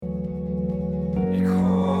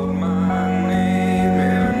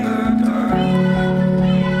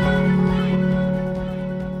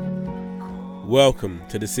Welcome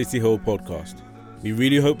to the City Hill podcast. We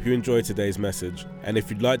really hope you enjoyed today's message, and if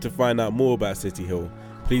you'd like to find out more about City Hill,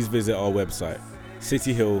 please visit our website,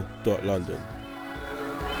 cityhill.london.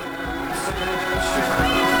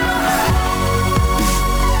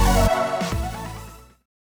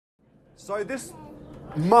 So this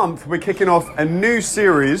month we're kicking off a new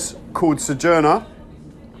series called Sojourner.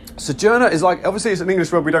 Sojourner is like, obviously it's an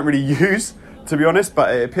English word we don't really use, to be honest,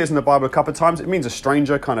 but it appears in the Bible a couple of times. It means a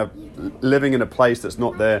stranger kind of living in a place that's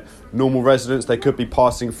not their normal residence. They could be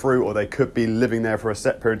passing through, or they could be living there for a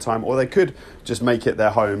set period of time, or they could just make it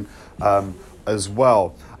their home as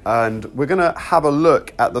well. And we're going to have a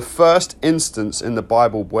look at the first instance in the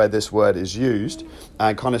Bible where this word is used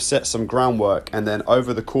and kind of set some groundwork. And then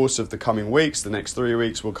over the course of the coming weeks, the next 3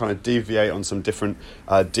 weeks, we'll kind of deviate on some different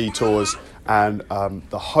detours. And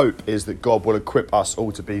the hope is that God will equip us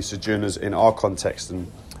all to be sojourners in our context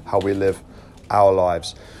and how we live our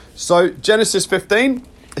lives. So Genesis 15,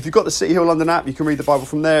 if you've got the City Hill London app, you can read the Bible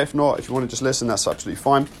from there. If not, if you want to just listen, that's absolutely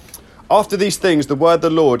fine. After these things, the word of the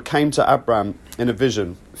Lord came to Abram in a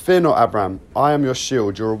vision. Fear not, Abram, I am your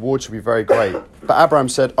shield, your reward shall be very great. But Abram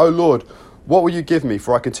said, O Lord, what will you give me?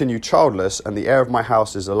 For I continue childless, and the heir of my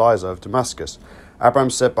house is Eliezer of Damascus. Abram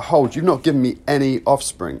said, Behold, you've not given me any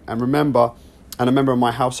offspring, and a member of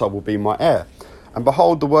my household will be my heir. And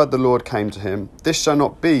behold, the word of the Lord came to him, This shall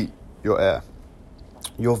not be your heir.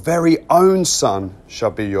 Your very own son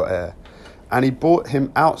shall be your heir. And he brought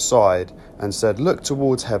him outside and said, Look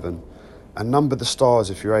towards heaven, and number the stars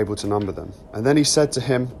if you're able to number them. And then he said to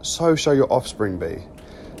him, So shall your offspring be.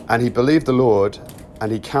 And he believed the Lord,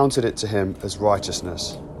 and he counted it to him as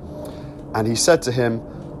righteousness. And he said to him,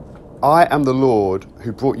 I am the Lord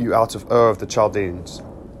who brought you out of Ur of the Chaldeans,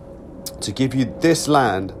 to give you this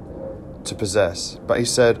land to possess. But he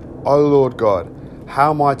said, O Lord God,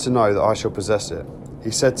 how am I to know that I shall possess it? He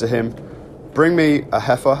said to him, Bring me a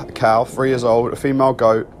heifer, a cow, 3 years old, a female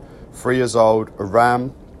goat, 3 years old, a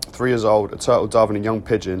ram, 3 years old, a turtle dove, and a young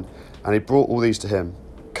pigeon. And he brought all these to him,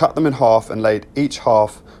 cut them in half, and laid each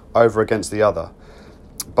half over against the other.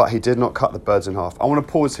 But he did not cut the birds in half. I want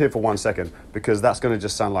to pause here for 1 second, because that's going to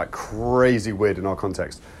just sound like crazy weird in our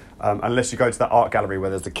context. Unless you go to that art gallery where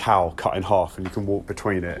there's the cow cut in half and you can walk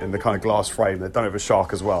between it in the kind of glass frame. They've done it with a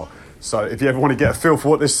shark as well. So if you ever want to get a feel for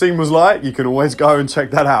what this scene was like, you can always go and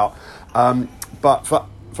check that out. But for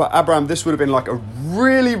Abraham, this would have been like a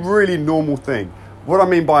really, really normal thing. What I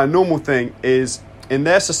mean by a normal thing is, in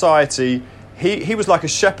their society, he was like a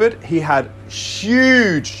shepherd. He had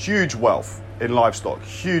huge wealth in livestock,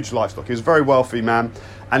 huge livestock. He was a very wealthy man.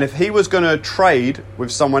 And if he was going to trade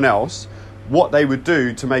with someone else, what they would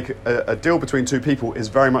do to make a deal between two people is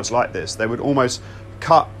very much like this. They would almost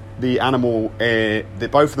cut the animal,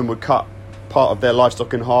 both of them would cut part of their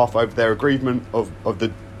livestock in half over their agreement of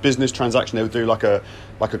the business transaction. They would do like a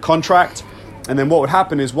contract. And then what would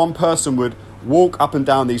happen is one person would walk up and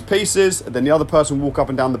down these pieces, and then the other person would walk up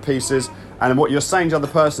and down the pieces. And what you're saying to the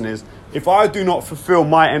other person is, if I do not fulfill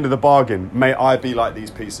my end of the bargain, may I be like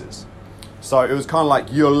these pieces. So it was kind of like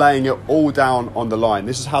you're laying it all down on the line.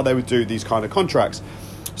 This is how they would do these kind of contracts.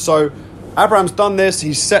 So Abraham's done this.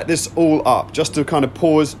 He's set this all up. Just to kind of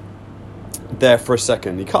pause there for a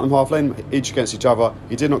second. He cut them half, laid them each against each other.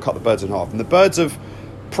 He did not cut the birds in half. And the birds of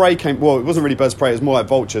prey came, well, it wasn't really birds of prey, it was more like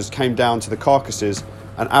vultures, came down to the carcasses,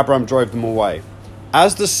 and Abraham drove them away.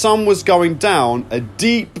 As the sun was going down, a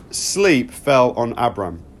deep sleep fell on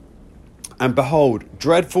Abraham. And behold,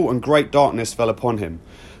 dreadful and great darkness fell upon him.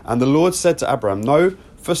 And the Lord said to Abraham, Know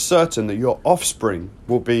for certain that your offspring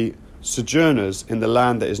will be sojourners in the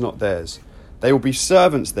land that is not theirs. They will be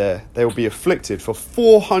servants there. They will be afflicted for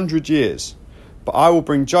 400 years. But I will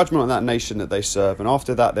bring judgment on that nation that they serve, and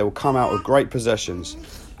after that they will come out with great possessions.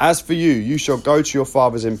 As for you, you shall go to your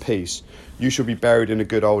fathers in peace. You shall be buried in a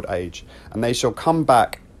good old age. And they shall come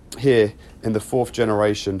back here in the 4th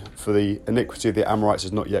generation, for the iniquity of the Amorites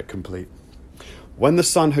is not yet complete. When the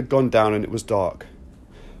sun had gone down and it was dark,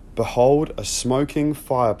 behold, a smoking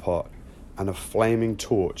firepot and a flaming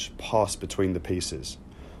torch passed between the pieces.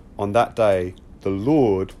 On that day, the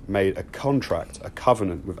Lord made a contract, a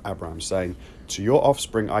covenant with Abraham, saying, To your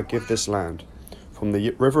offspring I give this land, from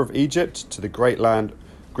the river of Egypt to the great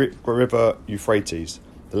river Euphrates,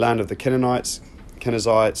 the land of the Canaanites,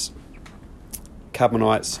 Kenizzites,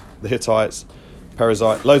 Cadmonites, the Hittites,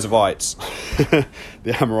 Perizzites, loads of ites,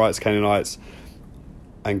 the Amorites, Canaanites,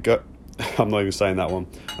 and I'm not even saying that one,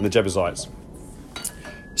 and the Jebusites.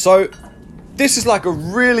 So this is like a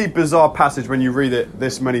really bizarre passage when you read it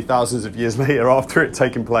this many thousands of years later after it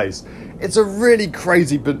taken place. It's a really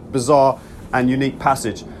crazy, bizarre and unique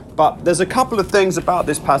passage. But there's a couple of things about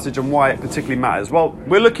this passage and why it particularly matters. Well,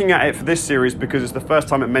 we're looking at it for this series because it's the first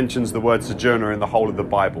time it mentions the word sojourner in the whole of the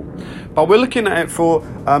Bible. But we're looking at it for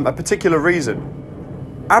a particular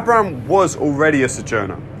reason. Abraham was already a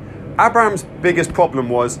sojourner. Abraham's biggest problem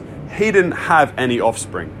was he didn't have any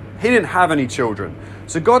offspring. He didn't have any children.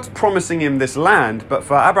 So God's promising him this land, but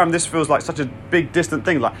for Abraham, this feels like such a big, distant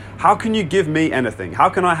thing. Like, how can you give me anything? How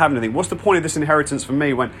can I have anything? What's the point of this inheritance for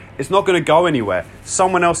me when it's not going to go anywhere?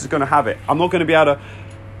 Someone else is going to have it. I'm not going to be able to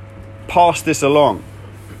pass this along.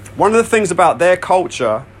 One of the things about their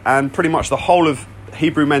culture and pretty much the whole of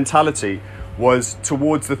Hebrew mentality was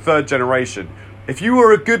towards the third generation. If you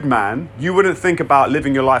were a good man, you wouldn't think about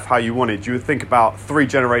living your life how you wanted. You would think about 3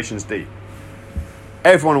 generations deep.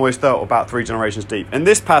 Everyone always thought about 3 generations deep. In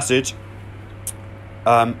this passage,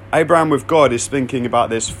 Abraham with God is thinking about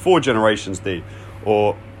this 4 generations deep,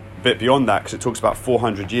 or a bit beyond that, because it talks about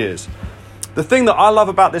 400 years. The thing that I love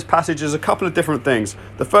about this passage is a couple of different things.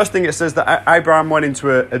 The first thing, it says that Abraham went into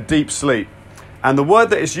a deep sleep. And the word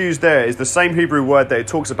that is used there is the same Hebrew word that it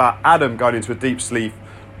talks about Adam going into a deep sleep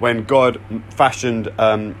when God fashioned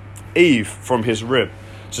Eve from his rib.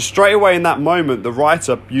 So straight away in that moment, the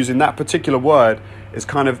writer, using that particular word, is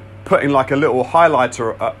kind of putting like a little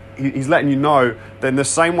highlighter. He's letting you know that in the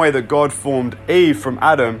same way that God formed Eve from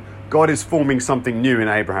Adam, God is forming something new in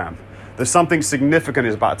Abraham. There's something significant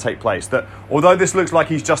is about to take place. That although this looks like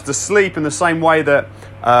he's just asleep in the same way that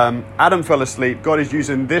Adam fell asleep, God is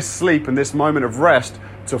using this sleep and this moment of rest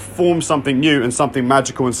to form something new and something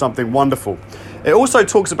magical and something wonderful. It also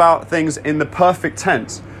talks about things in the perfect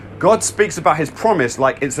tense. God speaks about his promise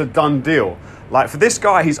like it's a done deal. Like for this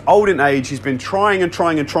guy, he's old in age. He's been trying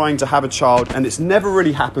to have a child, and it's never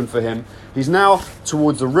really happened for him. He's now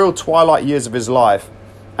towards the real twilight years of his life.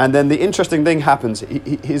 And then the interesting thing happens.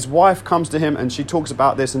 His wife comes to him and she talks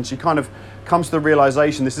about this, and she kind of comes to the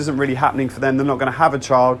realization this isn't really happening for them. They're not going to have a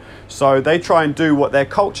child. So they try and do what their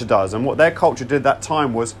culture does. And what their culture did that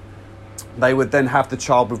time was they would then have the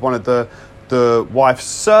child with one of the wife's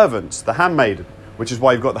servants, the handmaiden, which is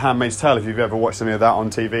why you've got The Handmaid's Tale, if you've ever watched any of that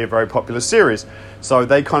on TV, a very popular series. So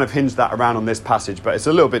they kind of hinge that around on this passage, but it's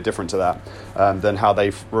a little bit different to that than how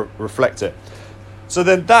they reflect it. So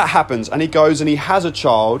then that happens, and he goes and he has a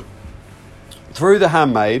child through the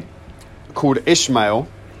handmaid called Ishmael,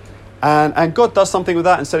 and God does something with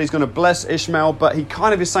that and said he's going to bless Ishmael, but he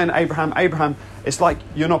kind of is saying to Abraham, it's like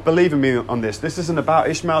you're not believing me on this. This isn't about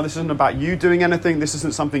Ishmael. This isn't about you doing anything. This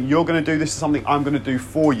isn't something you're going to do. This is something I'm going to do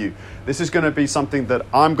for you. This is going to be something that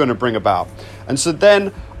I'm going to bring about. And so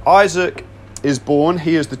then Isaac is born.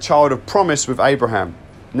 He is the child of promise with Abraham.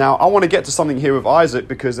 Now, I want to get to something here with Isaac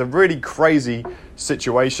because a really crazy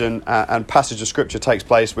situation and passage of scripture takes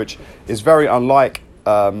place, which is very unlike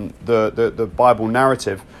the Bible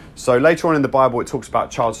narrative. So later on in the Bible, it talks about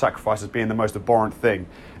child sacrifice as being the most abhorrent thing.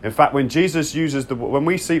 In fact, when Jesus uses when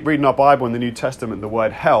we see reading our Bible in the New Testament, the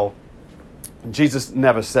word hell, Jesus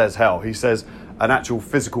never says hell. He says an actual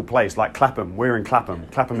physical place like Clapham. We're in Clapham.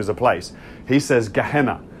 Clapham is a place. He says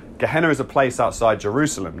Gehenna. Gehenna is a place outside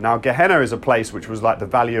Jerusalem. Now, Gehenna is a place which was like the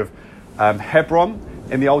valley of Hebron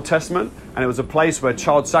in the Old Testament, and it was a place where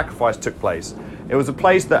child sacrifice took place. It was a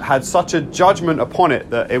place that had such a judgment upon it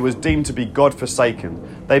that it was deemed to be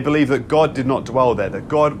God-forsaken. They believed that God did not dwell there, that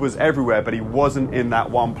God was everywhere, but he wasn't in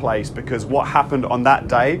that one place, because what happened on that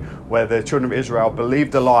day where the children of Israel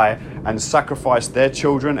believed a lie and sacrificed their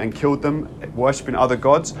children and killed them, worshipping other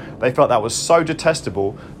gods, they felt that was so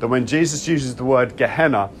detestable that when Jesus uses the word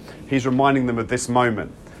Gehenna, he's reminding them of this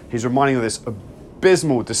moment. He's reminding them of this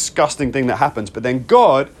abysmal, disgusting thing that happens. But then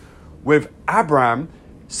God, with Abraham,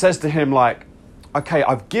 says to him like, okay,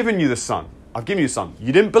 I've given you the son. I've given you the son.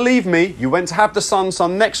 You didn't believe me. You went to have the son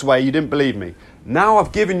next way. You didn't believe me. Now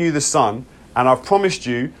I've given you the son, and I've promised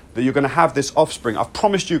you that you're going to have this offspring. I've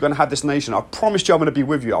promised you you're going to have this nation. I've promised you I'm going to be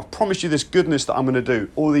with you. I've promised you this goodness that I'm going to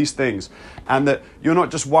do, all these things. And that you're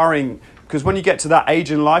not just worrying, because when you get to that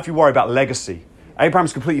age in life, you worry about legacy.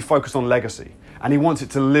 Abraham's completely focused on legacy, and he wants it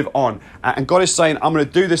to live on. And God is saying, I'm going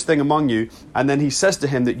to do this thing among you. And then he says to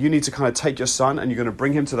him that you need to kind of take your son and you're going to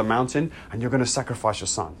bring him to the mountain and you're going to sacrifice your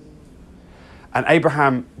son. And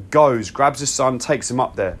Abraham goes, grabs his son, takes him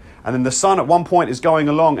up there. And then the son at one point is going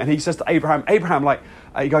along and he says to Abraham,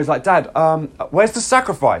 he goes like, Dad, where's the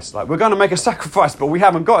sacrifice? Like, we're going to make a sacrifice, but we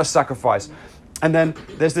haven't got a sacrifice. And then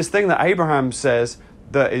there's this thing that Abraham says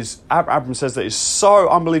that is so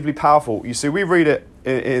unbelievably powerful. You see, we read it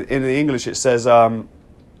in the English, it says, the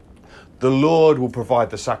Lord will provide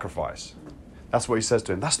the sacrifice. That's what he says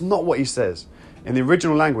to him. That's not what he says. In the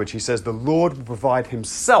original language, he says, the Lord will provide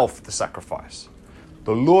himself the sacrifice.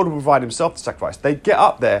 The Lord will provide himself the sacrifice. They get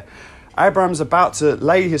up there, Abraham's about to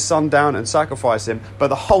lay his son down and sacrifice him, but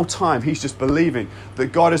the whole time he's just believing that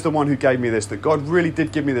God is the one who gave me this, that God really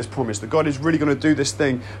did give me this promise, that God is really going to do this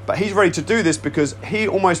thing. But he's ready to do this because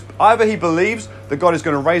either he believes that God is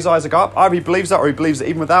going to raise Isaac up, either he believes that, or he believes that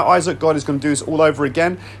even without Isaac, God is going to do this all over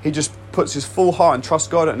again. He just puts his full heart and trusts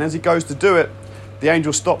God, and as he goes to do it, the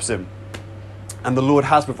angel stops him. And the Lord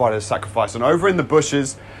has provided a sacrifice. And over in the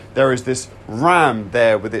bushes, there is this ram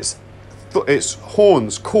there with its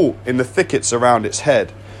horns caught in the thickets around its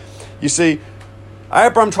head. You see,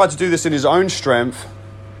 Abraham tried to do this in his own strength.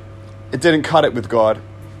 It didn't cut it with God.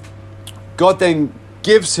 God then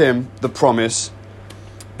gives him the promise,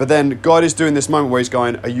 but then God is doing this moment where he's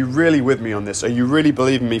going, are you really with me on this? Are you really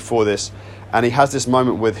believing me for this? And he has this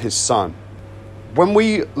moment with his son. When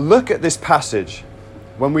we look at this passage,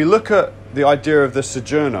 when we look at the idea of the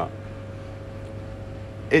sojourner,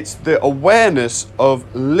 it's the awareness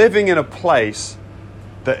of living in a place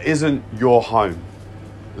that isn't your home.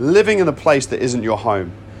 Living in a place that isn't your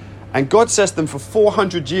home. And God says to them, for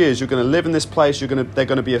 400 years, you're going to live in this place. They're going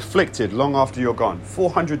to be afflicted long after you're gone.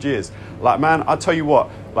 400 years. Like, man, I tell you what,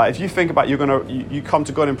 like, if you think about, you come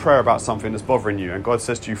to God in prayer about something that's bothering you, and God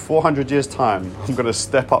says to you, 400 years time, I'm going to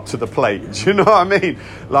step up to the plate. Do you know what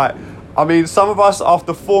I mean? Some of us,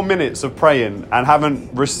 after 4 minutes of praying and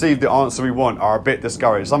haven't received the answer we want, are a bit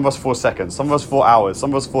discouraged. Some of us 4 seconds, some of us 4 hours,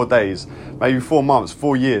 some of us 4 days, maybe 4 months,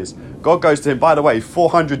 4 years. God goes to him, by the way,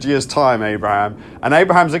 400 years time, Abraham. And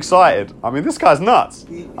Abraham's excited. This guy's nuts.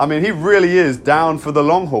 He really is down for the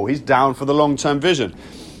long haul. He's down for the long-term vision.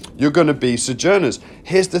 You're going to be sojourners.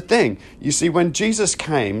 Here's the thing. You see, when Jesus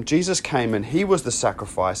came and he was the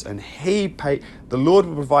sacrifice, and he paid. The Lord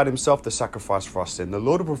will provide himself the sacrifice for our sin. The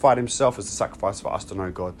Lord will provide himself as the sacrifice for us to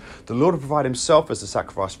know God. The Lord will provide himself as the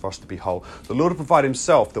sacrifice for us to be whole. The Lord will provide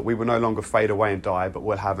himself that we will no longer fade away and die, but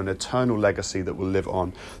we'll have an eternal legacy that will live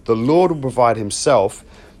on. The Lord will provide himself,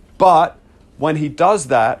 but when he does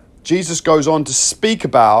that, Jesus goes on to speak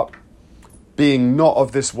about being not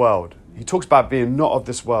of this world. He talks about being not of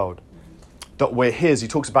this world, that we're his. He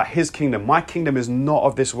talks about his kingdom. My kingdom is not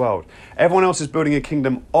of this world. Everyone else is building a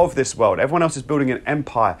kingdom of this world. Everyone else is building an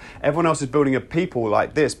empire. Everyone else is building a people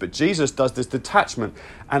like this. But Jesus does this detachment.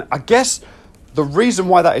 And I guess the reason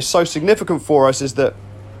why that is so significant for us is that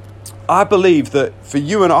I believe that for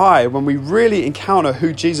you and I, when we really encounter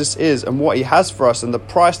who Jesus is and what he has for us and the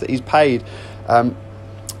price that he's paid,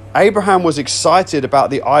 Abraham was excited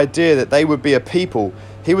about the idea that they would be a people.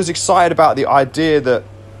 He was excited about the idea that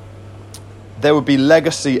there would be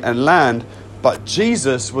legacy and land, but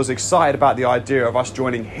Jesus was excited about the idea of us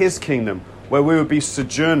joining his kingdom, where we would be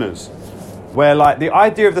sojourners, where like the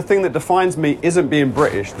idea of the thing that defines me isn't being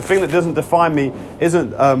British. The thing that doesn't define me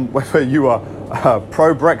isn't whether you are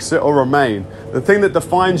pro-Brexit or Remain. The thing that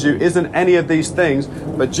defines you isn't any of these things,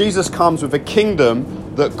 but Jesus comes with a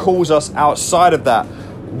kingdom that calls us outside of that.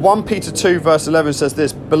 1 Peter 2 verse 11 says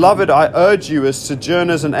this, Beloved, I urge you as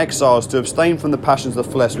sojourners and exiles to abstain from the passions of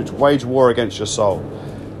the flesh which wage war against your soul.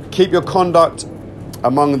 Keep your conduct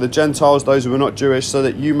among the Gentiles, those who are not Jewish, so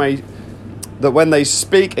that when they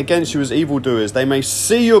speak against you as evildoers, they may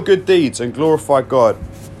see your good deeds and glorify God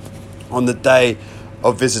on the day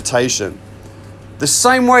of visitation. The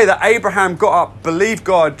same way that Abraham got up, believed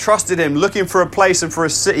God, trusted him, looking for a place and for a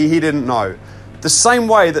city he didn't know. The same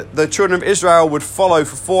way that the children of Israel would follow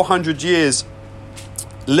for 400 years,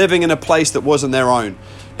 living in a place that wasn't their own.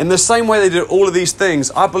 In the same way they did all of these things,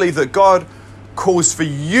 I believe that God calls for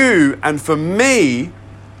you and for me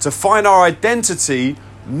to find our identity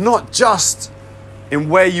not just in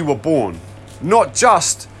where you were born, not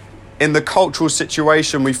just in the cultural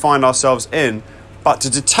situation we find ourselves in, but to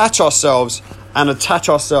detach ourselves and attach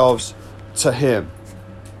ourselves to him.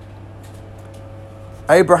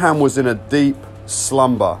 Abraham was in a deep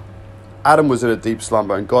slumber. Adam was in a deep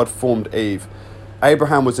slumber and God formed Eve.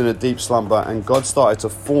 Abraham was in a deep slumber and God started to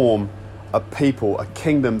form a people, a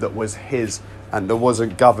kingdom that was his and that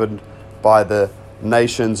wasn't governed by the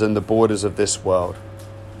nations and the borders of this world.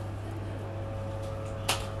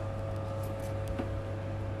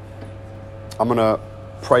 I'm going to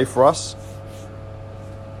pray for us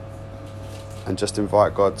and just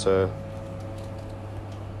invite God to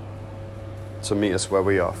meet us where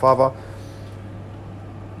we are. Father,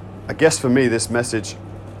 I guess for me this message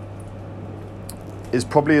is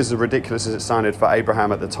probably as ridiculous as it sounded for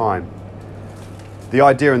Abraham at the time. The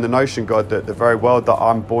idea and the notion, God, that the very world that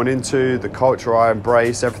I'm born into, the culture I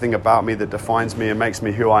embrace, everything about me that defines me and makes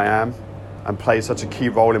me who I am and plays such a key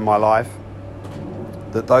role in my life,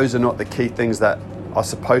 that those are not the key things that are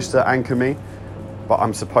supposed to anchor me, but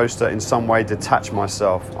I'm supposed to in some way detach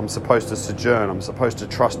myself. I'm supposed to sojourn. I'm supposed to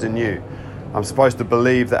trust in you. I'm supposed to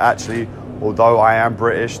believe that actually, although I am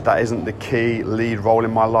British, that isn't the key lead role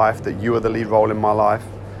in my life, that you are the lead role in my life.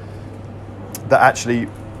 That actually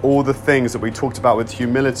all the things that we talked about with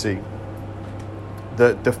humility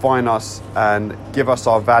that define us and give us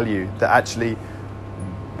our value, that actually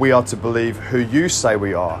we are to believe who you say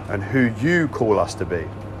we are and who you call us to be.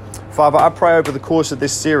 Father, I pray over the course of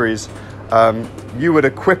this series, you would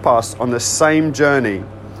equip us on the same journey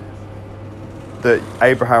that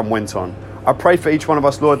Abraham went on. I pray for each one of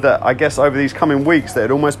us, Lord, that I guess over these coming weeks, that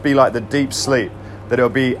it'd almost be like the deep sleep, that it'll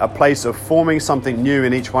be a place of forming something new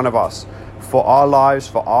in each one of us for our lives,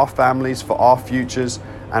 for our families, for our futures,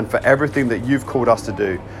 and for everything that you've called us to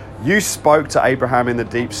do. You spoke to Abraham in the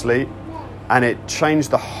deep sleep, and it changed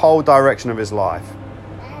the whole direction of his life.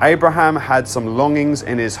 Abraham had some longings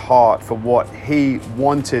in his heart for what he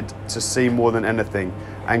wanted to see more than anything.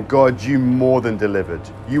 And God, you more than delivered.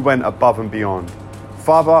 You went above and beyond.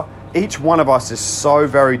 Father, each one of us is so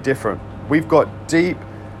very different. We've got deep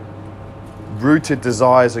rooted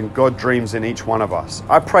desires and God dreams in each one of us.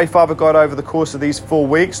 I pray, Father God, over the course of these 4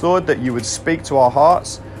 weeks, Lord, that you would speak to our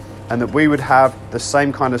hearts and that we would have the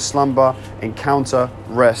same kind of slumber, encounter,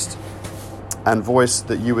 rest, and voice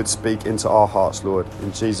that you would speak into our hearts, Lord.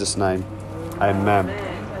 In Jesus' name, amen.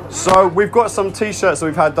 So we've got some t-shirts that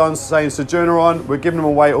we've had done saying Sojourner on. We're giving them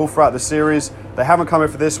away all throughout the series. They haven't come in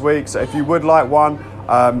for this week, so if you would like one,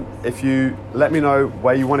 if you let me know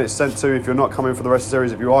where you want it sent to. If you're not coming for the rest of the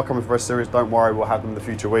series, if you are coming for the rest of the series, don't worry, we'll have them in the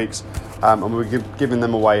future weeks. And we're giving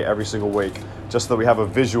them away every single week, just so that we have a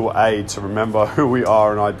visual aid to remember who we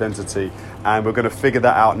are and identity. And we're going to figure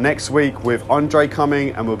that out next week with Andre coming,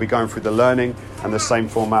 and we'll be going through the learning and the same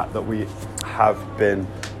format that we have been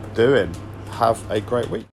doing. Have a great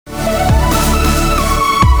week.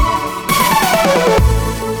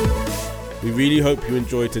 We really hope you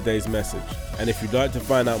enjoyed today's message, and if you'd like to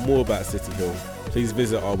find out more about City Hill, please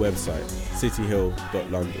visit our website,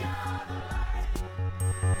 cityhill.london.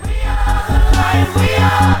 We are the light, we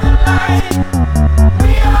are the light,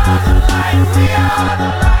 we are the light.